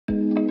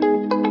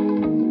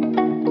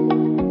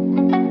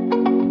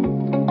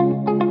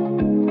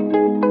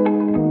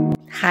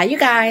Hi you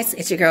guys,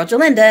 it's your girl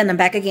Gerlinda and I'm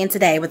back again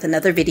today with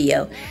another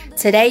video.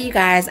 Today you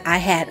guys, I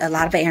had a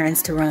lot of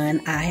errands to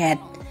run. I had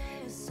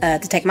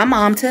to take my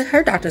mom to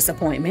her doctor's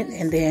appointment,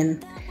 and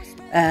then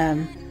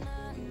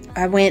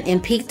I went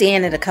and peeked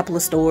in at a couple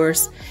of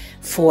stores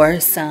for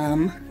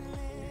some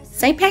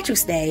St.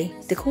 Patrick's Day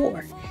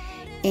decor.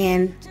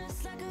 And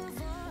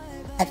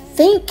I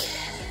think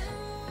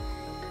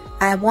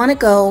I want to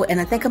go,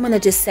 and I think I'm going to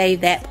just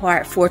save that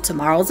part for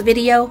tomorrow's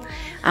video.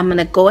 I'm going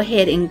to go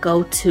ahead and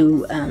go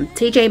to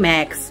TJ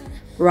Maxx,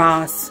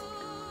 Ross,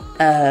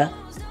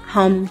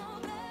 Home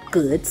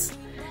Goods.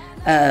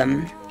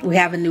 We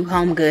have a new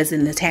Home Goods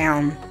in the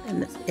town,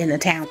 in the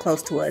town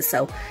close to us.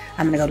 So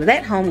I'm going to go to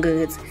that Home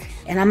Goods,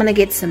 and I'm going to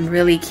get some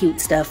really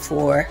cute stuff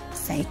for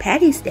St.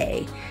 Patty's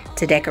Day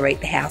to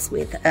decorate the house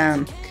with.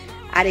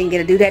 I didn't get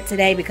to do that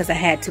today because I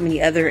had too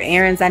many other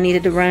errands I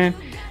needed to run.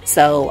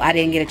 So I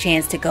didn't get a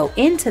chance to go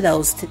into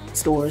those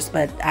stores,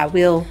 but I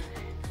will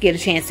get a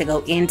chance to go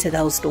into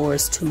those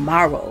stores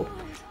tomorrow.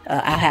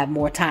 I'll have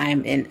more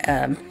time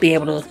and be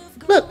able to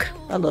look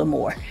a little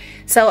more.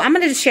 So I'm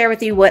going to share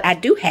with you what I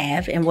do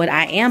have and what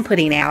I am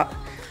putting out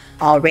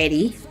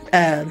already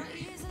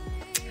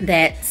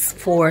that's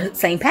for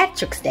St.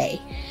 Patrick's Day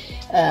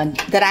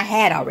that I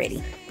had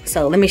already.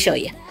 So let me show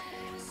you.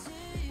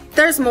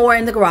 There's more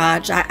in the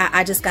garage.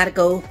 I just got to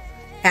go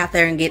out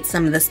there and get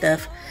some of the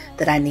stuff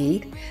that I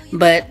need,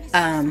 but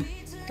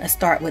let's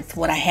start with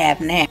what I have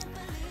now.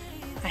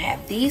 I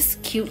have these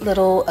cute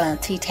little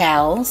tea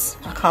towels.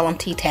 I call them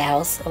tea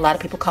towels. A lot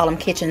of people call them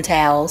kitchen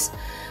towels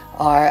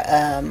or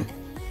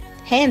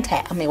hand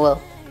towels. I mean,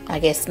 well, I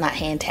guess not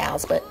hand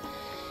towels, but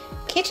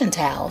kitchen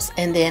towels.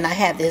 And then I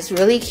have this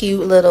really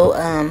cute little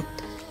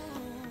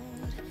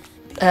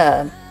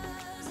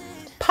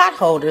pot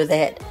holder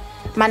that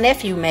my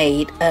nephew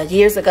made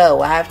years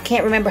ago. I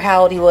can't remember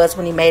how old he was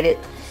when he made it,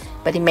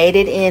 but he made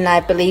it in, I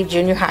believe,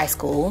 junior high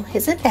school.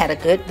 Isn't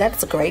that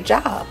that's a great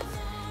job.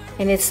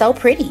 And it's so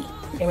pretty.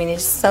 I mean,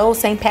 it's so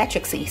St.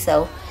 Patrick's-y.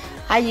 So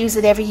I use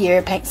it every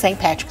year at St.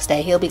 Patrick's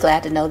Day. He'll be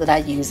glad to know that I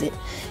use it.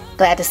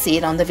 Glad to see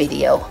it on the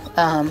video.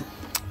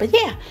 But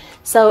yeah,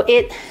 so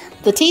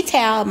the tea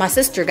towel my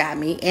sister got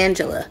me,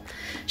 Angela.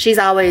 She's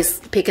always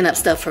picking up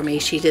stuff for me.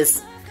 She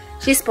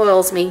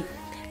spoils me,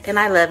 and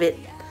I love it.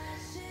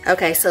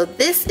 Okay, so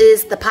this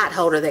is the pot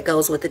holder that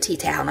goes with the tea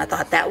towel, and I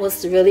thought that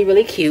was really,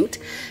 really cute.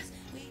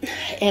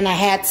 And I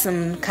had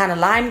some kind of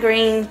lime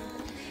green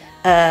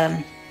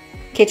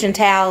kitchen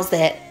towels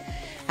that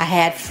I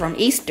had from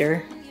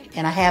Easter,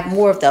 and I have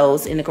more of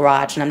those in the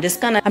garage. And I'm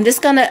just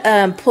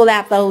gonna pull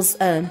out those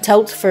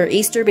totes for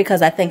Easter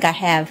because I think I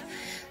have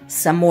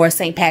some more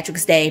St.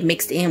 Patrick's Day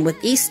mixed in with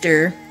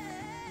Easter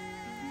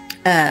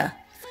that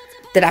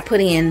I put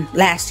in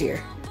last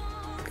year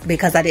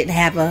because I didn't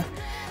have a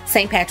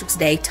St. Patrick's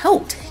Day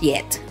tote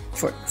yet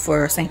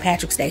for St.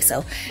 Patrick's Day.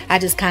 So I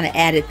just kind of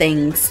added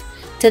things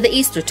to the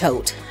Easter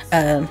tote.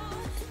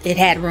 It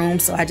had room,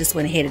 so I just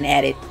went ahead and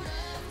added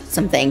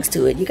some things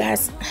to it. You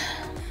guys,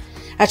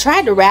 I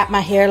tried to wrap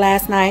my hair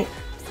last night,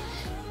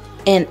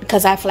 and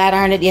because I flat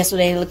ironed it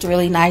yesterday, it looked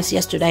really nice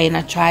yesterday, and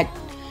I tried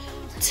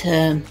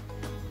to,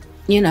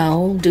 you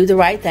know, do the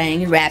right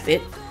thing and wrap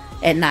it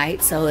at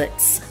night so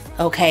it's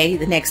okay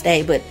the next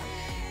day. But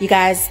you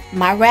guys,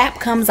 my wrap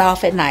comes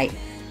off at night.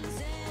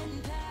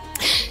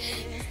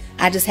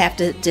 I just have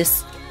to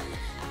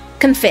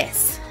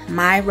confess,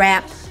 my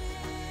wrap,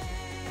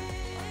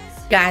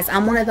 guys,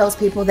 I'm one of those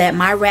people that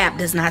my wrap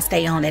does not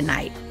stay on at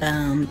night.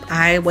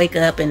 I wake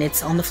up and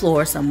it's on the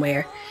floor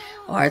somewhere,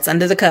 or it's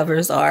under the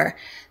covers, or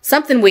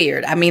something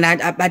weird. I mean,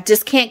 I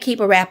just can't keep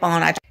a wrap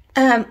on.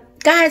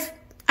 Guys,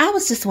 I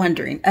was just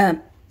wondering,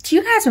 do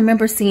you guys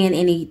remember seeing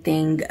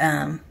anything,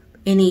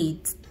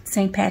 any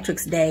St.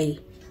 Patrick's Day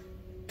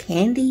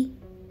candy?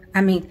 I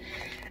mean,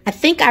 I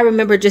think I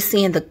remember just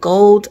seeing the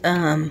gold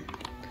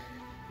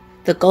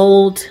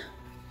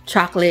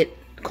chocolate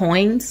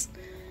coins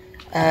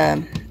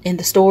in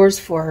the stores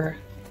for,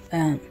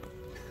 I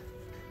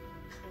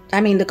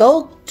mean, the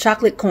gold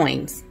chocolate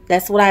coins.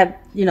 That's what I,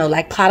 you know,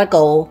 like pot of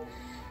gold,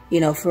 you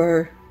know,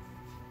 for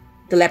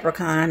the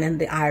leprechaun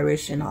and the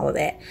Irish and all of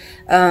that.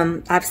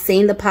 I've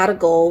seen the pot of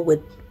gold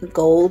with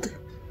gold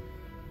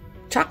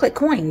chocolate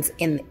coins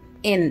in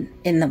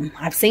them.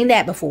 I've seen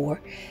that before,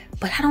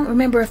 but I don't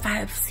remember if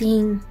I've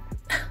seen,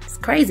 it's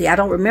crazy, I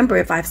don't remember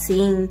if I've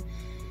seen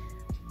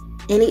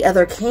any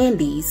other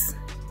candies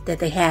that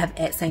they have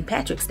at St.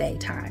 Patrick's Day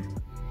time.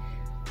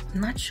 I'm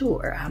not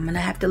sure. I'm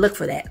gonna have to look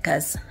for that,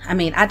 because I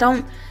mean,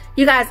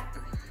 you guys,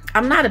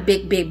 I'm not a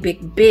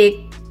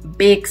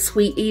big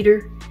sweet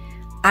eater.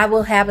 I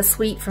will have a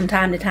sweet from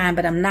time to time,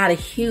 but I'm not a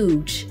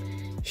huge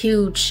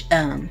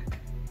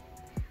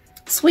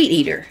sweet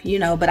eater, you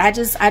know. But I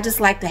just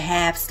like to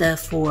have stuff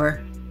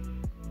for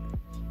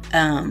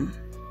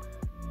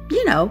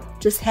you know,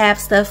 just have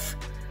stuff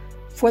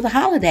for the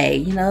holiday,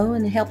 you know,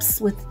 and it helps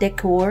with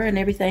decor and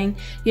everything,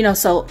 you know.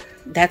 So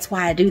that's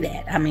why I do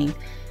that. I mean,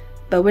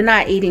 but we're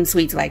not eating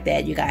sweets like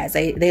that, you guys.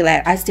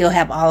 I still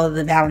have all of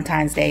the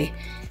Valentine's Day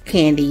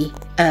candy,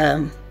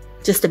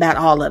 just about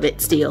all of it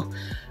still.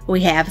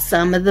 We have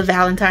some of the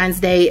Valentine's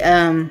Day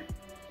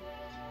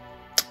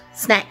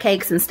snack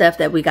cakes and stuff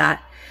that we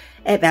got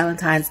at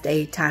Valentine's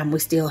Day time. We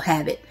still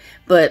have it.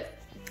 But,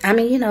 I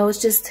mean, you know,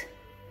 it's just,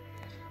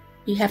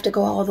 you have to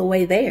go all the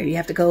way there. You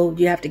have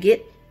to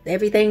get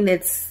everything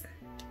that's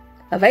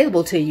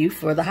available to you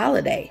for the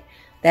holiday.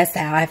 That's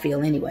how I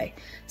feel anyway.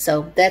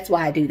 So, that's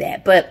why I do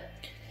that. But,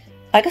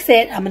 like I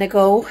said, I'm going to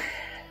go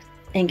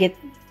and get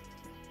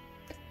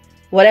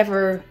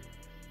whatever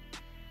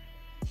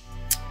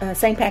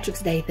St.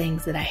 Patrick's Day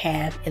things that I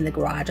have in the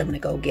garage. I'm going to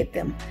go get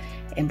them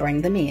and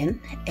bring them in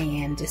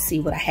and just see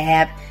what I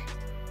have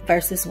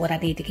versus what I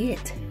need to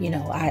get. You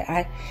know,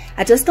 I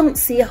just don't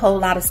see a whole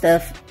lot of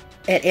stuff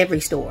at every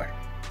store.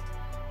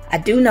 I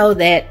do know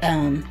that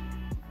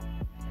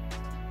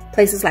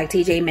places like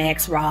TJ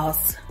Maxx,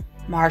 Ross,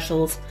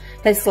 Marshalls,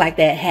 places like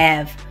that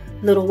have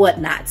little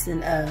whatnots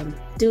and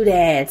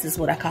doodads is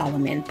what I call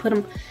them, and put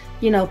them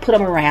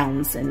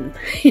arounds and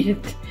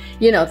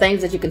you know,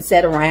 things that you can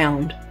set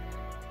around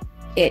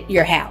at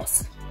your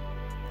house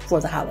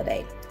for the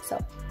holiday.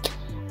 So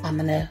I'm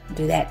gonna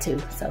do that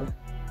too, so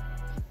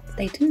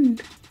stay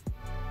tuned.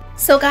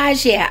 So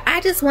guys, yeah, I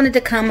just wanted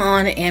to come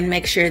on and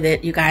make sure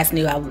that you guys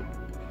knew I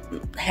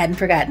hadn't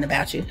forgotten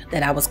about you,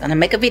 that I was gonna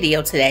make a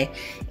video today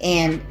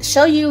and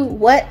show you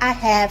what I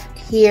have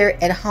here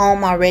at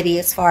home already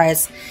as far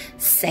as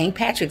St.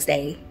 Patrick's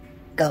Day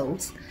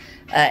goes.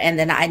 And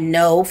then I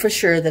know for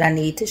sure that I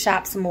need to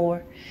shop some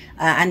more.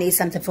 I need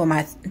something for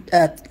my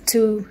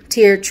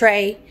 2-tier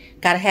tray.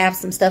 Gotta have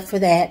some stuff for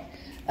that.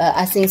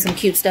 I seen some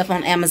cute stuff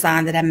on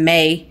Amazon that I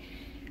may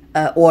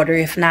order.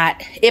 If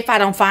not, if I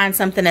don't find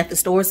something at the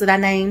stores that I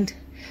named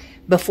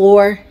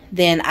before,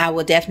 then I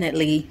will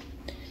definitely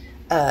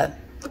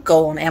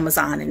go on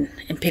Amazon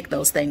and pick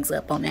those things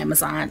up on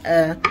Amazon.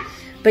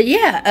 But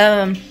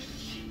yeah,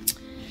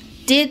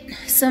 did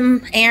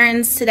some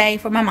errands today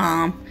for my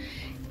mom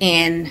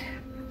and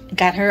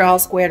got her all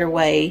squared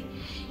away.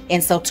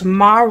 And so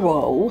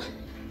tomorrow,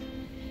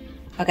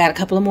 I got a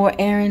couple of more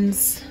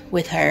errands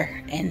with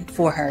her and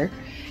for her.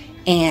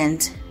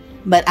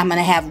 But I'm going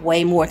to have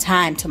way more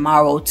time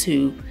tomorrow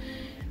to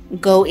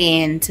go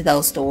into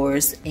those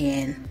stores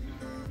and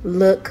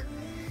look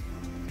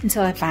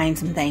until I find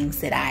some things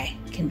that I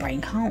can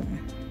bring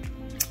home.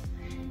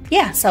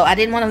 Yeah, so I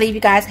didn't want to leave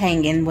you guys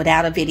hanging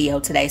without a video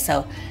today.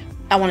 So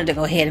I wanted to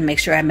go ahead and make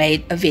sure I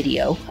made a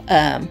video.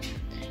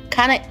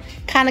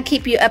 Kind of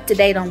keep you up to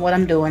date on what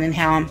I'm doing and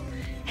how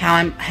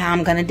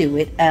I'm gonna do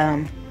it,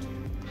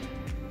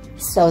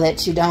 so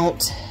that you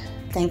don't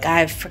think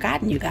I've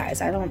forgotten you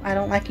guys. I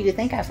don't like you to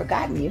think I've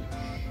forgotten you.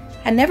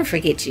 I never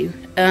forget you.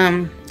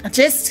 I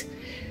just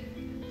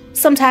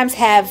sometimes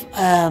have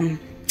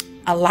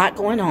a lot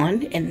going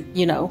on, and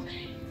you know,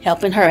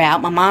 helping her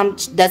out. My mom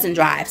doesn't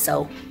drive,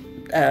 so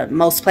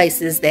most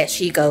places that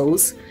she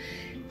goes,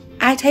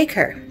 I take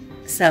her.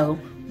 So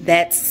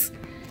that's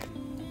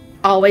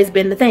always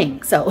been the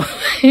thing. So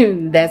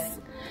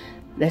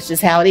that's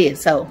just how it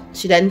is. So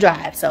she doesn't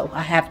drive, so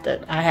I have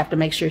to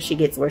make sure she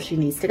gets where she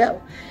needs to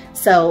go.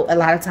 So a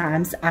lot of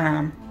times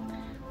when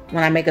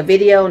I make a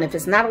video, and if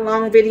it's not a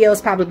long video, it's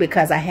probably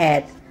because I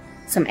had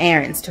some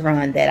errands to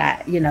run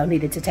that I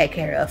needed to take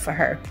care of for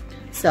her.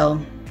 So,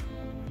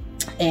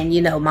 and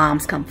you know,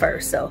 moms come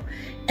first. So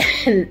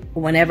and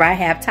whenever I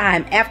have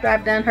time after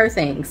I've done her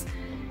things,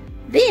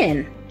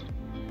 then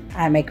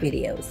I make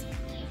videos.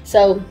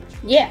 So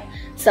yeah,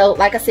 so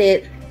like I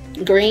said,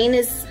 green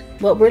is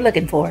what we're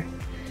looking for.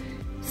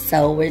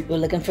 So we're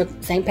looking for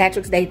St.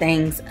 Patrick's Day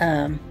things.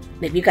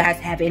 If you guys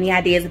have any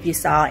ideas, if you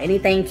saw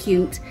anything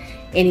cute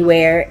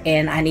anywhere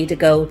and I need to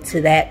go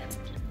to that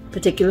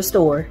particular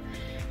store,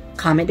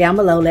 comment down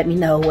below. Let me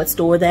know what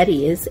store that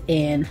is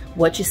and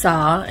what you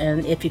saw.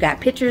 And if you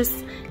got pictures,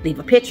 leave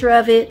a picture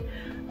of it.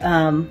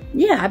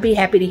 Yeah, I'd be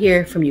happy to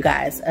hear from you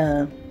guys.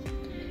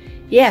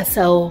 Yeah,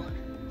 so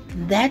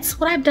that's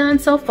what I've done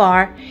so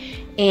far.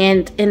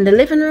 And in the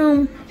living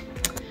room,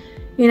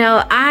 you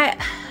know,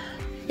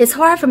 it's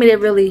hard for me to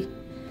really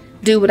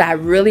do what I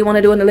really want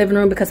to do in the living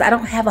room because I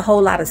don't have a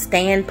whole lot of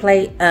stand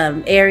plate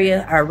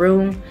area or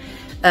room.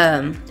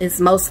 It's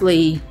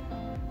mostly,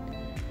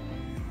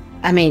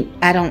 I mean,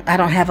 I don't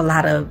have a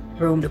lot of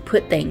room to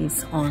put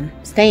things on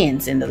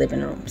stands in the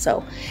living room.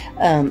 So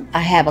I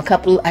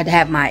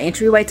have my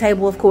entryway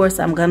table, of course.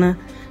 I'm gonna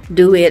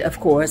do it, of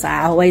course.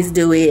 I always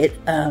do it,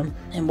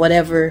 and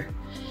whatever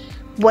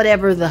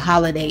the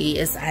holiday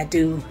is, I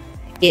do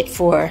it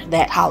for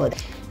that holiday.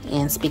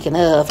 And speaking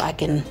of, I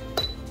can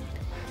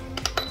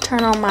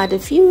turn on my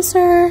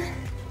diffuser.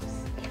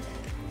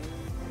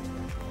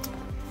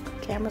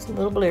 Camera's a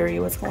little blurry.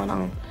 What's going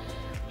on?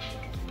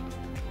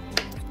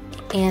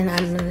 And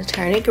I'm going to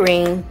turn it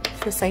green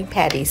for St.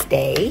 Patty's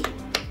Day.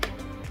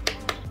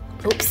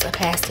 Oops, I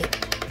passed it.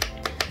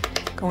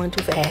 Going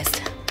too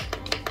fast.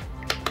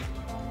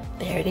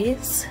 There it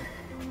is.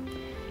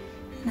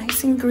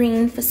 Nice and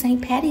green for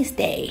St. Patty's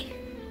Day.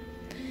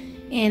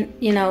 And,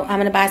 you know, I'm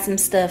going to buy some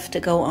stuff to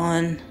go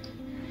on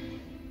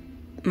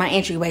my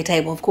entryway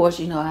table. Of course,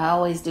 you know, I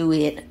always do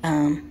it.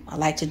 I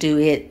like to do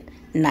it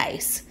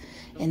nice.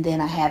 And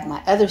then I have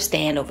my other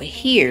stand over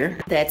here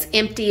that's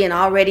empty and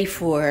all ready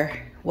for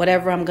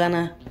whatever I'm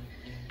gonna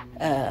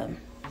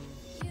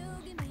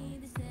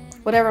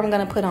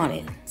put on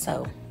it.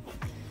 So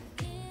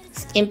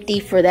it's empty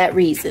for that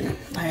reason.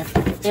 I've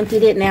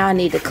emptied it. Now I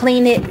need to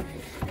clean it,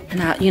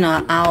 and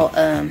I'll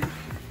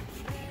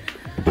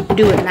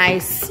do it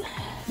nice,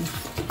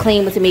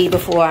 clean with me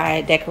before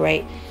I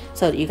decorate,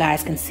 so that you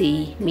guys can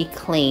see me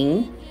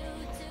clean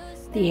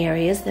the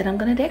areas that I'm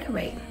gonna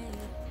decorate.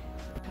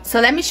 So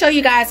let me show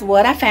you guys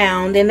what I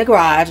found in the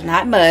garage.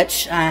 Not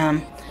much.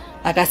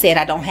 Like I said,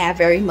 I don't have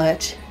very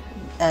much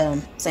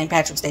St.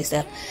 Patrick's Day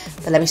stuff,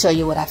 but let me show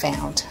you what I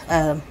found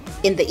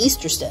in the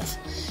Easter stuff.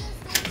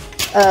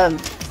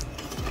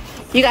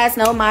 You guys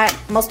know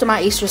most of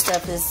my Easter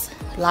stuff is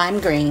lime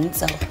green,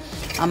 so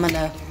I'm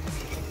gonna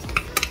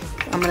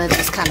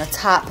just kind of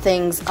top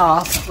things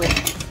off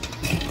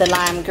with the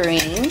lime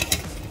green.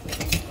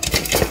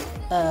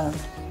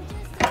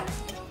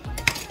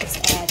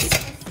 Just add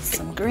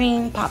some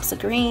green, pops of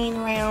green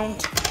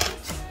around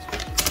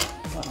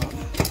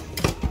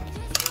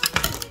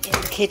in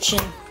the kitchen,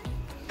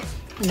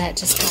 and that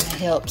just kind of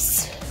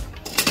helps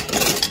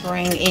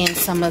bring in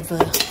some of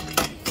the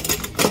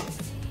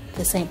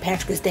St.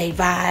 Patrick's Day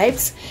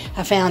vibes.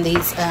 I found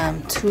these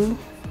 2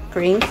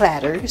 green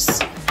platters.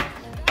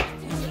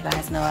 And you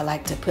guys know I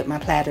like to put my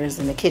platters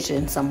in the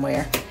kitchen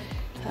somewhere.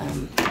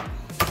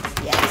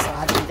 Yeah, so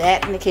I'll do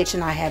that in the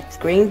kitchen. I have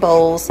green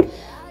bowls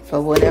for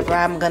whatever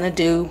I'm gonna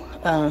do.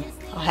 I'll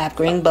have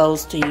green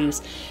bowls to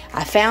use.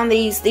 I found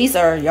these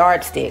are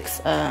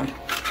yardsticks.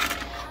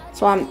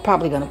 So I'm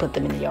probably gonna put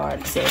them in the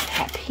yard. It says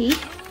Happy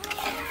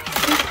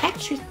St.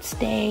 Patrick's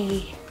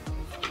Day.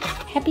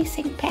 Happy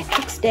St.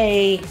 Patrick's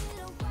Day.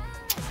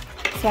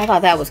 So I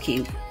thought that was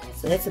cute.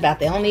 So that's about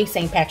the only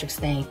St. Patrick's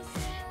Day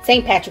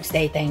thing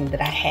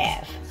that I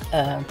have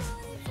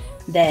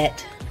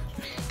that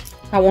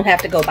I won't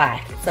have to go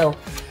buy. So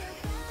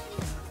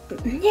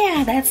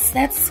yeah,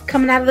 that's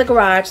coming out of the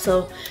garage.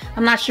 So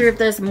I'm not sure if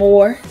there's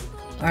more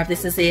or if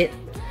this is it,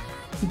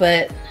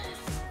 but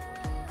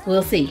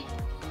we'll see.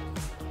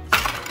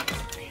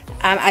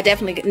 I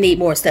definitely need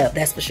more stuff,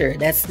 that's for sure.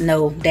 That's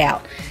no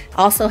doubt.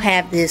 I also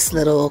have this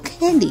little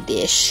candy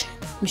dish.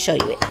 Let me show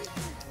you it.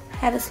 I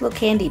have this little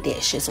candy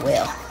dish as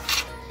well.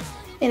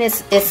 And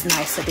it's a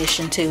nice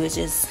addition too.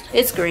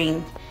 It's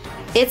green.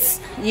 It's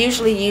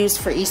usually used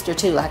for Easter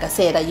too. Like I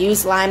said, I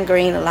use lime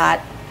green a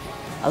lot.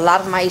 A lot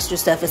of my Easter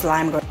stuff is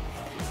lime green.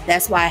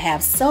 That's why I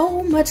have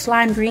so much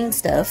lime green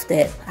stuff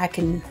that I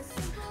can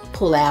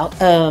pull out.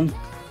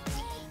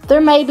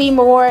 There may be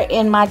more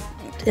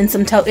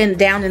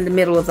down in the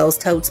middle of those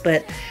totes,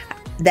 but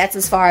that's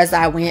as far as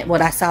I went.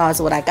 What I saw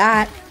is what I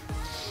got.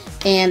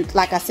 And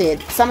like I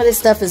said, some of this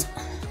stuff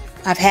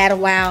I've had a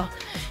while,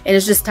 and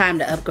it's just time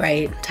to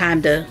upgrade,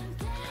 time to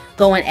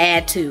go and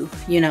add to.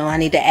 I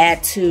need to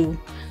add to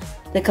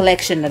the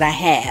collection that I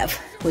have,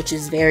 which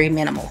is very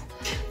minimal.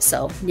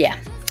 So yeah,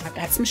 I've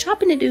got some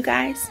shopping to do,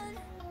 guys.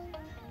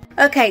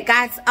 Okay,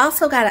 guys,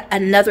 also got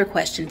another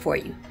question for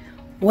you.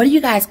 What are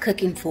you guys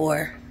cooking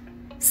for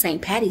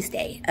St. Patty's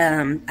Day?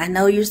 I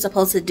know you're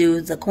supposed to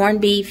do the corned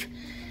beef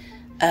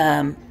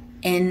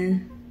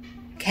and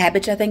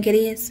cabbage, I think it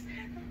is.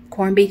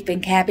 Corned beef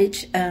and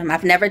cabbage.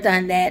 I've never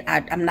done that.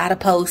 I'm not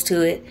opposed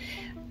to it.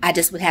 I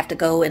just would have to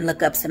go and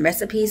look up some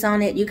recipes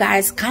on it. You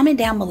guys, comment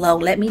down below.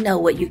 Let me know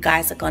what you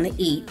guys are going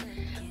to eat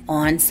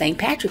on St.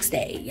 Patrick's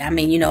Day. I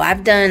mean,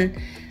 I've done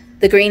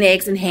the green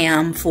eggs and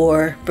ham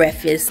for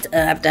breakfast.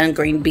 I've done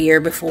green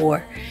beer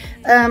before.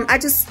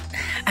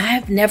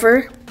 I've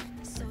never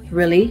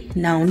really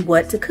known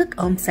what to cook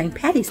on St.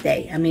 Patty's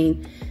Day. I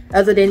mean,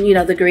 other than,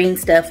 the green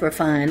stuff for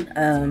fun.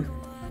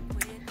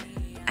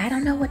 I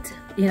don't know what to,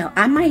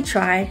 I might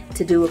try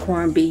to do a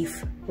corned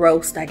beef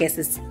roast. I guess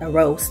it's a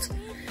roast.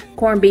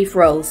 Corned beef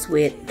roast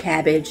with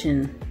cabbage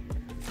and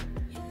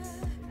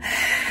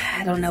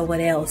I don't know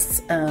what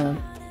else.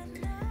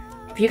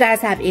 If you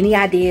guys have any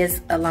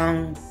ideas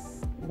along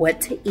what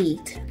to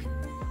eat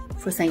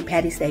for St.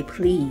 Patty's Day,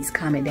 please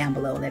comment down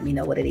below. Let me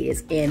know what it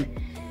is. And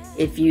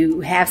if you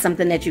have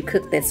something that you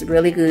cook that's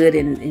really good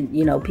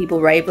and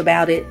people rave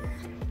about it,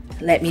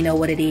 let me know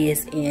what it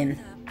is. And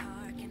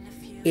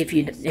if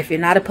you're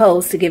not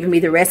opposed to giving me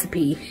the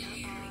recipe,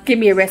 give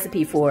me a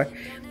recipe for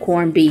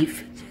corned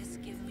beef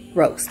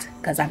roast,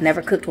 because I've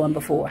never cooked one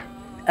before.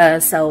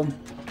 So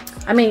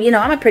I mean,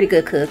 I'm a pretty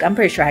good cook. I'm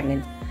pretty sure I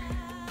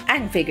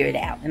can figure it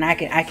out, and I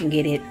can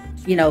get it,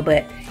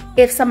 but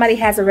if somebody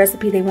has a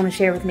recipe they want to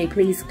share with me,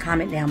 please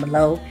comment down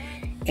below,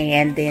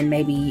 and then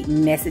maybe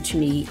message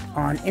me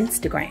on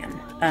Instagram.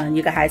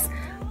 You guys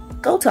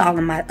go to all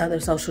of my other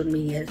social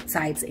media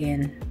sites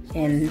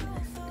and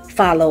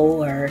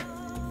follow or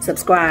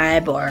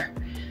subscribe or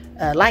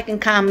like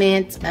and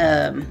comment,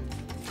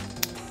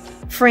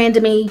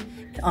 friend me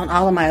on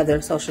all of my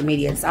other social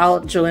media. It's all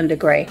Gerlinda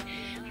Gray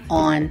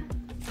on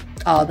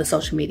all the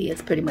social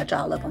medias, pretty much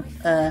all of them.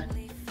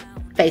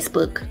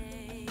 Facebook,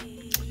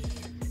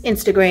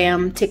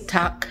 Instagram,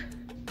 TikTok,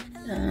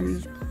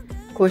 of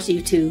course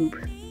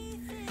YouTube.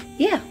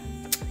 Yeah,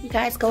 you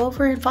guys go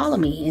over and follow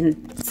me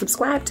and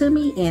subscribe to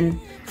me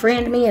and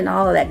friend me and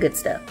all of that good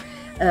stuff.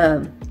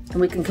 And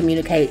we can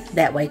communicate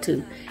that way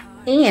too.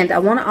 And I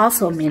want to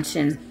also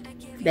mention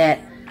that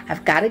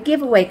I've got a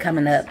giveaway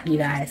coming up, you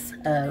guys,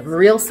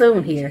 real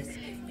soon here.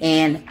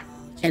 And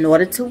in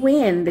order to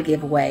win the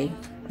giveaway,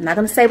 I'm not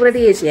going to say what it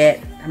is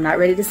yet. I'm not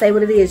ready to say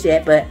what it is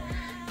yet, but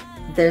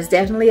there's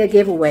definitely a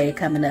giveaway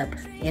coming up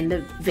in the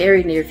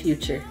very near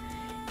future.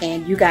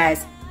 And you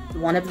guys,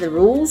 one of the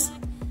rules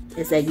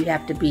is that you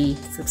have to be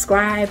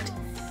subscribed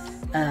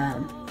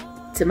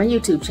to my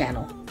YouTube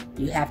channel.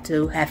 You have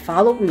to have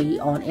followed me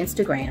on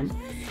Instagram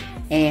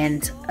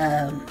and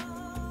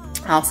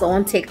also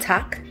on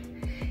TikTok.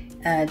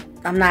 I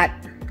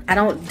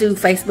don't do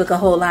Facebook a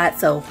whole lot,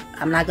 so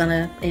I'm not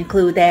gonna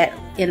include that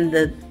in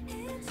the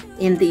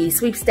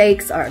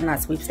sweepstakes, or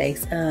not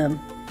sweepstakes,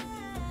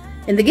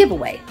 in the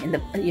giveaway.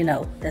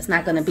 That's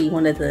not gonna be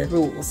one of the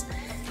rules.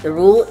 The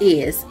rule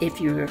is,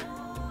 if you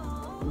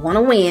want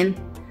to win,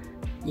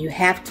 you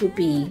have to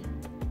be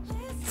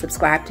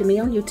subscribed to me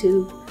on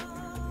YouTube,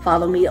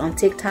 follow me on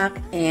TikTok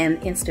and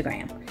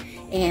Instagram,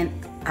 and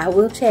I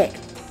will check.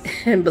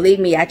 And believe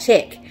me, I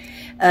check.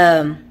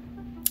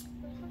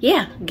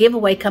 Yeah,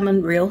 giveaway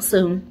coming real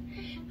soon.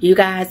 You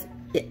guys,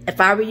 if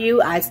I were you,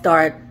 I'd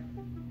start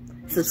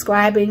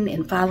subscribing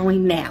and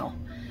following now,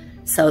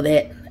 so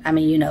that, I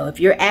mean, if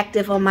you're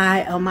active on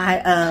my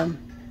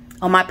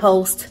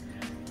post,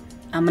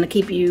 I'm gonna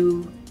keep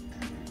you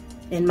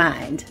in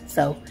mind.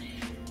 So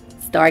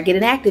start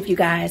getting active, you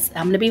guys.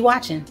 I'm gonna be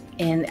watching,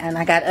 and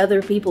I got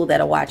other people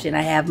that are watching.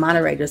 I have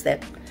moderators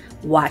that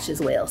watch as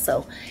well.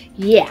 So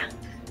yeah,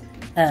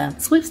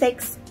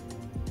 sweepstakes.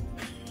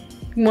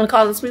 You want to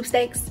call it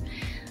sweepstakes?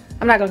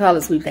 I'm not gonna call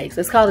it sweepstakes.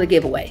 Let's call it a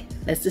giveaway.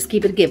 Let's just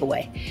keep it a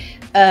giveaway.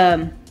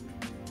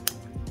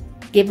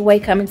 Giveaway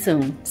coming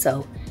soon.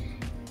 So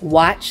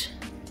watch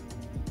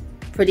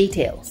for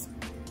details.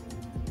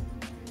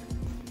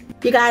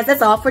 You guys,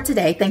 that's all for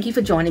today. Thank you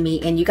for joining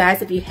me. And you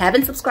guys, if you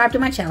haven't subscribed to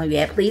my channel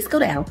yet, please go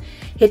down,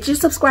 hit your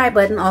subscribe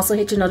button, also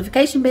hit your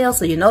notification bell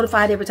so you're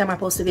notified every time I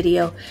post a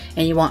video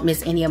and you won't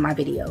miss any of my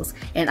videos.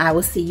 And I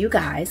will see you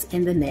guys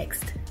in the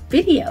next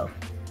video.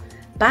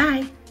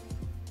 Bye.